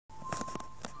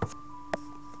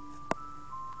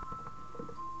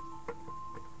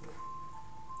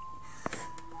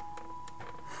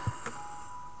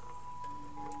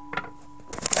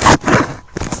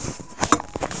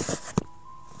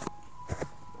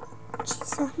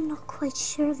I'm not quite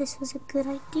sure this was a good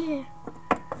idea.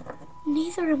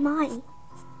 Neither am I.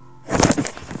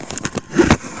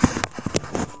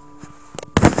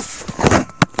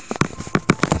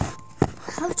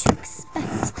 How'd you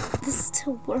expect this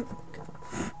to work?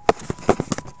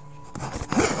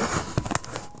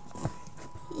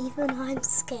 Even I'm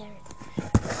scared.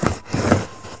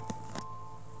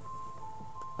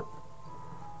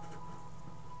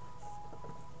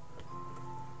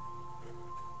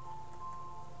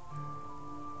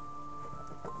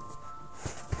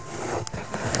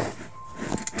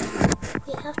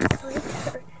 We have to find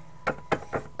her.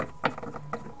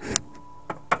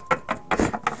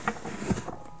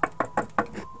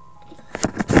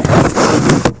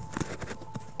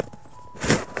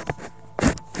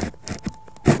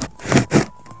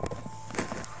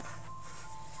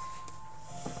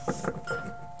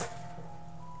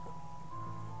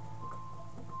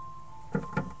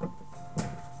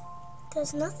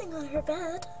 There's nothing on her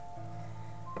bed.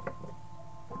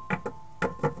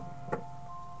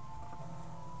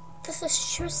 This is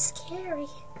sure scary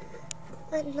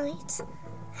at night.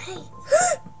 Hey.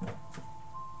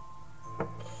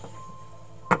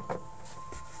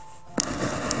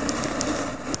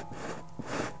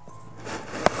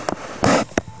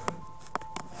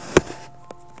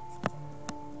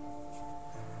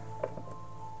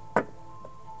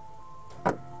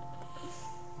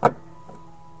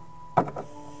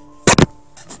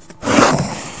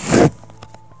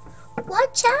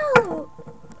 Watch out!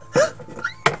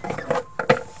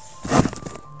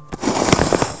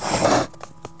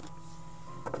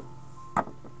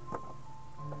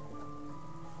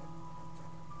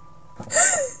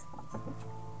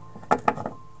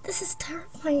 This is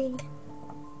terrifying.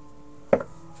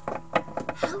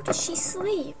 How does she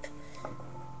sleep?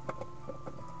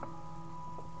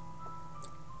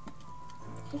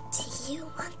 Do you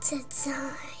want to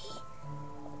die?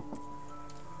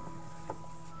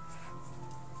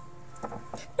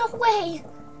 No way!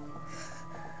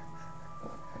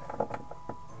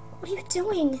 What are you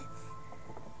doing?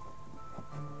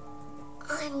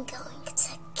 I'm going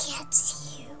to get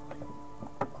you.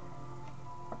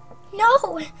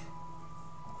 No!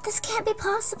 This can't be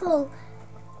possible.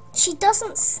 She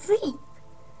doesn't sleep.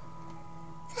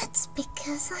 That's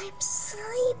because I'm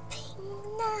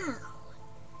sleeping now.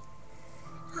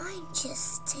 I'm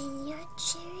just in your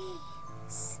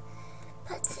dreams.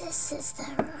 But this is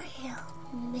the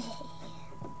real me.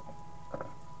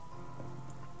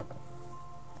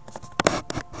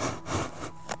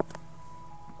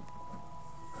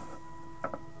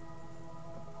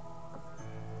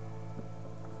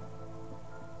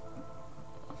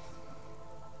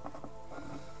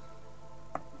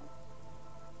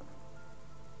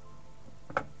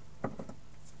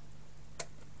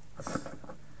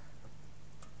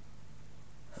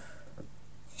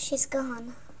 She's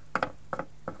gone.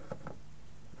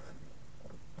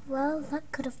 Well, that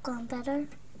could have gone better.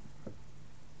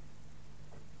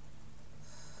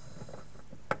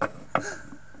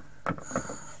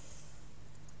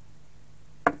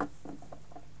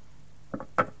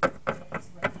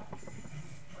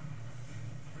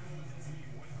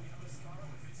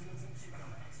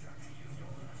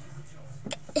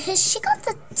 Has she got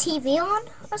the TV on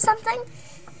or something?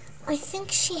 I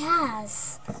think she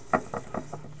has.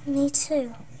 Me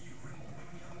too.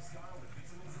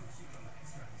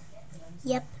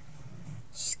 Yep,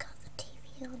 she's got the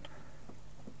TV on.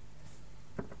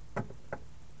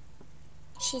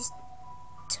 She's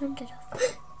turned it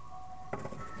off.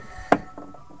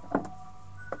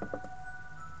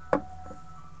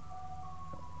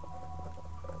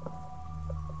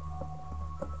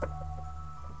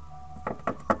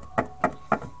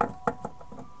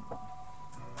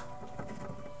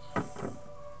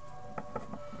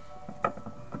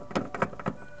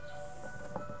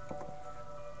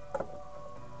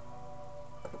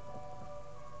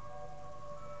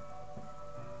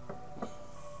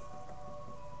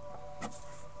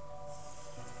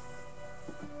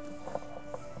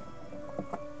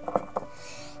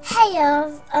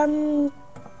 Hey,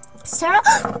 Sarah?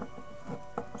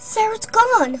 Sarah's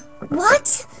gone.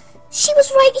 What? She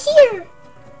was right here.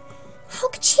 How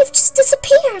could she have just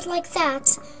disappeared like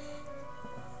that?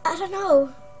 I don't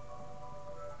know.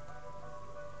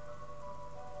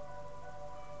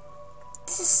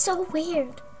 This is so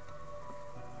weird.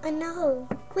 I know.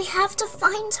 We have to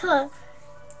find her.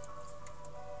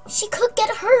 She could get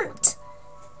hurt.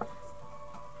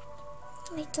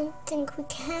 I don't think we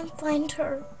can find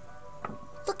her.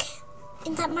 Look,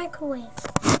 in that microwave.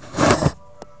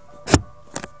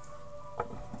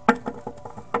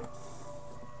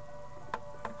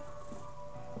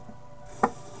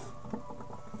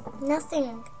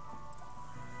 Nothing.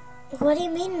 What do you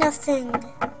mean nothing?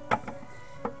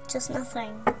 Just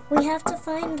nothing. We have to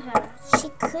find her. She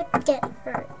could get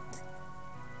hurt.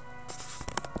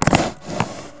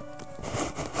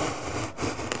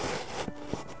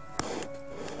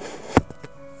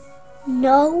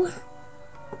 No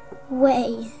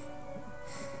way.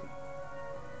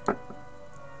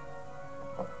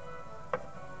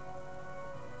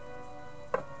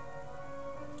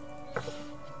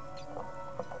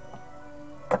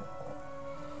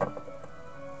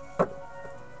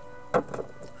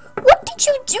 What did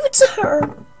you do to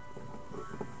her?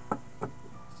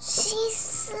 She's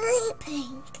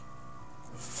sleeping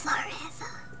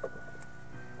forever.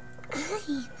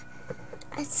 I'm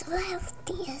as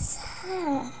wealthy as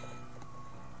her.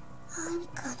 I'm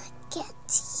gonna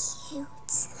get you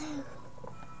too.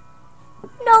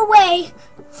 No way!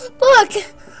 Look!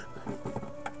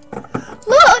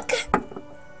 Look!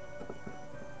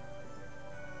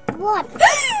 What?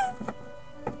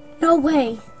 No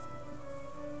way.